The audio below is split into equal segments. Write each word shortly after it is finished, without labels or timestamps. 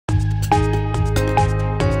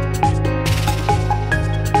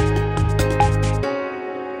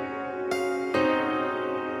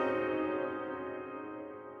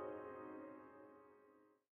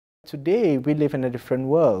today we live in a different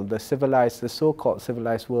world. The so-called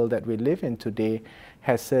civilized world that we live in today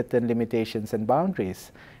has certain limitations and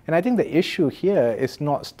boundaries. And I think the issue here is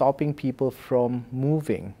not stopping people from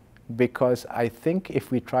moving, because I think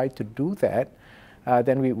if we try to do that,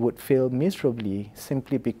 then we would fail miserably,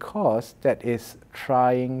 simply because that is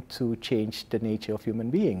trying to change the nature of human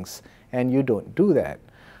beings, and you don't do that.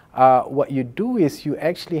 What you do is you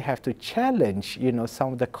actually have to challenge,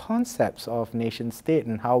 some of the concepts of nation state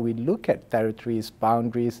and how we look at territories,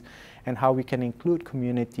 boundaries, and how we can include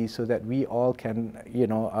communities so that we all can,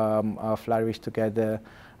 flourish together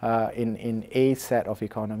in a set of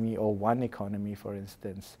economy or one economy, for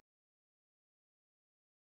instance.